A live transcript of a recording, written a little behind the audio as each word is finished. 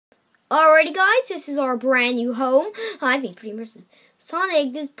Alrighty guys, this is our brand new home. I think it's pretty impressive.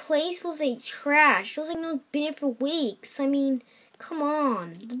 Sonic, this place looks like trash. Looks like no one's been here for weeks. I mean, come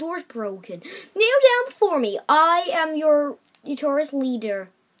on. The door's broken. Kneel down before me. I am your tourist leader.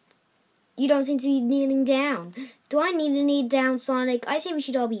 You don't seem to be kneeling down. Do I need to kneel down, Sonic? I say we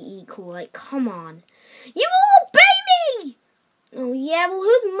should all be equal. Like, come on. You will obey me! Oh, yeah? Well,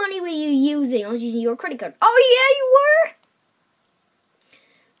 whose money were you using? I was using your credit card. Oh, yeah, you were?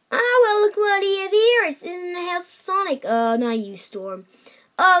 Well, look what he has here. It's in the house of Sonic. Not you, Storm.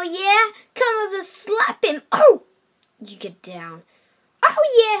 Oh, yeah? Come over, slap him. Oh! You get down. Oh,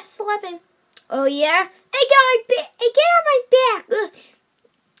 yeah, slap him. Oh, yeah? Hey, get out my back.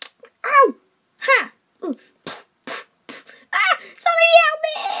 Ow! Ha! Ooh. Somebody help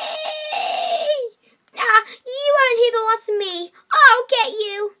me! You won't hear the loss of me. I'll get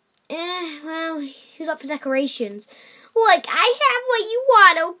you. Well, who's up for decorations? Look, I have what you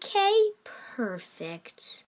want, okay? Perfect.